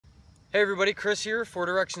Hey everybody, Chris here,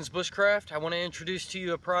 4Directions Bushcraft. I want to introduce to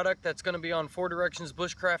you a product that's going to be on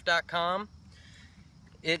 4directionsbushcraft.com.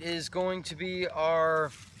 It is going to be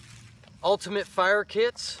our ultimate fire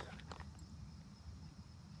kits.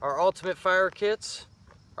 Our ultimate fire kits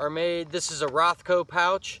are made, this is a Rothco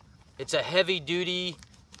pouch. It's a heavy duty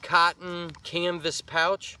cotton canvas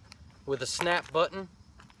pouch with a snap button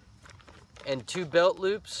and 2 belt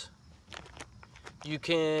loops. You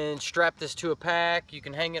can strap this to a pack, you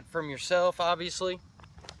can hang it from yourself, obviously.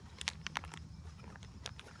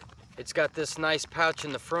 It's got this nice pouch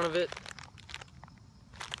in the front of it.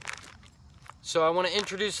 So I want to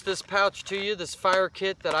introduce this pouch to you, this fire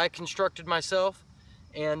kit that I constructed myself.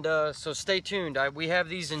 And so stay tuned. We have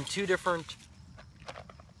these in two different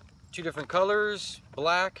colors,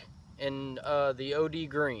 black and the OD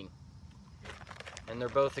green. And they're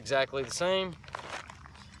both exactly the same.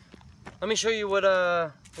 Let me show you what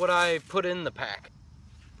I put in the pack.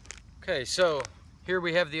 Okay, so here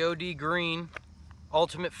we have the OD green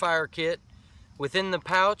ultimate fire kit. Within the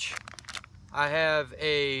pouch, I have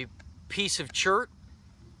a piece of chert,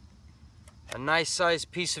 a nice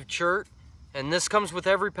sized piece of chert, and this comes with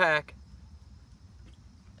every pack.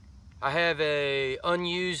 I have a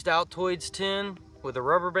unused Altoids tin with a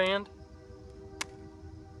rubber band.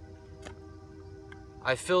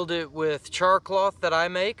 I filled it with char cloth that I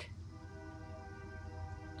make.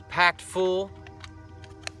 Packed full.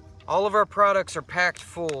 All of our products are packed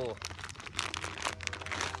full.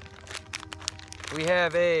 We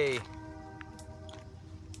have a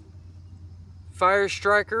fire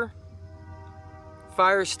striker,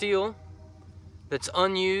 fire steel that's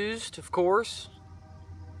unused, of course,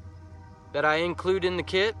 that I include in the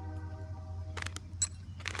kit.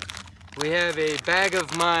 We have a bag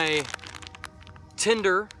of my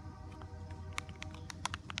tinder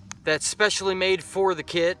that's specially made for the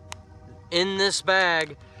kit. In this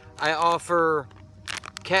bag, I offer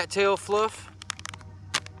cattail fluff,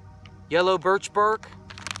 yellow birch bark.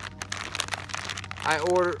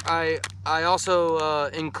 I also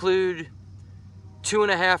include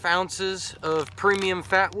 2.5 ounces of premium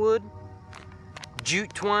fatwood,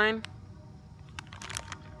 jute twine,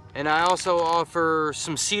 and I also offer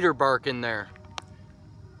some cedar bark in there.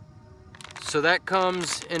 So that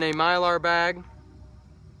comes in a Mylar bag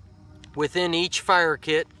within each fire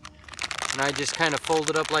kit, and I just kind of fold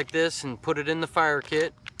it up like this and put it in the fire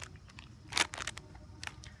kit.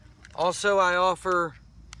 Also, I offer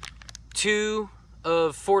 2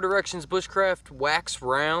 of 4Directions Bushcraft wax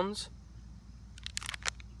rounds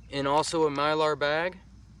and also a Mylar bag.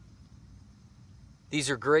 These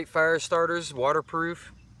are great fire starters,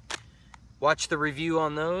 waterproof. Watch the review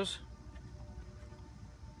on those.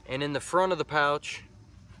 And in the front of the pouch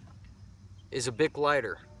is a Bic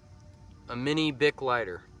lighter. A mini Bic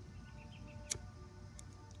lighter.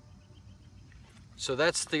 So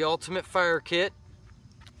that's the ultimate fire kit.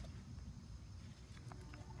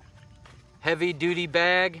 Heavy duty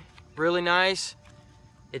bag, really nice.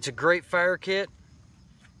 It's a great fire kit.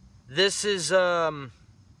 This is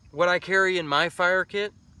what I carry in my fire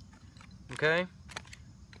kit. Okay?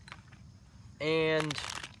 And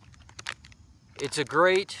it's a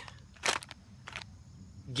great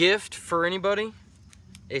gift for anybody.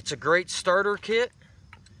 It's a great starter kit.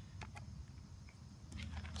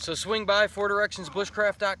 So swing by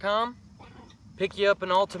 4directionsbushcraft.com, pick you up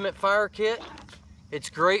an ultimate fire kit. It's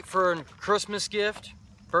great for a Christmas gift,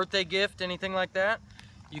 birthday gift, anything like that.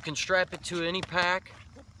 You can strap it to any pack.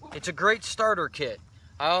 It's a great starter kit.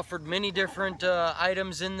 I offered many different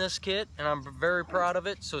items in this kit, and I'm very proud of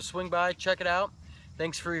it. So swing by, check it out.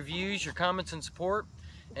 Thanks for your views, your comments, and support.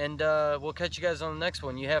 And we'll catch you guys on the next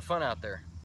one. You have fun out there.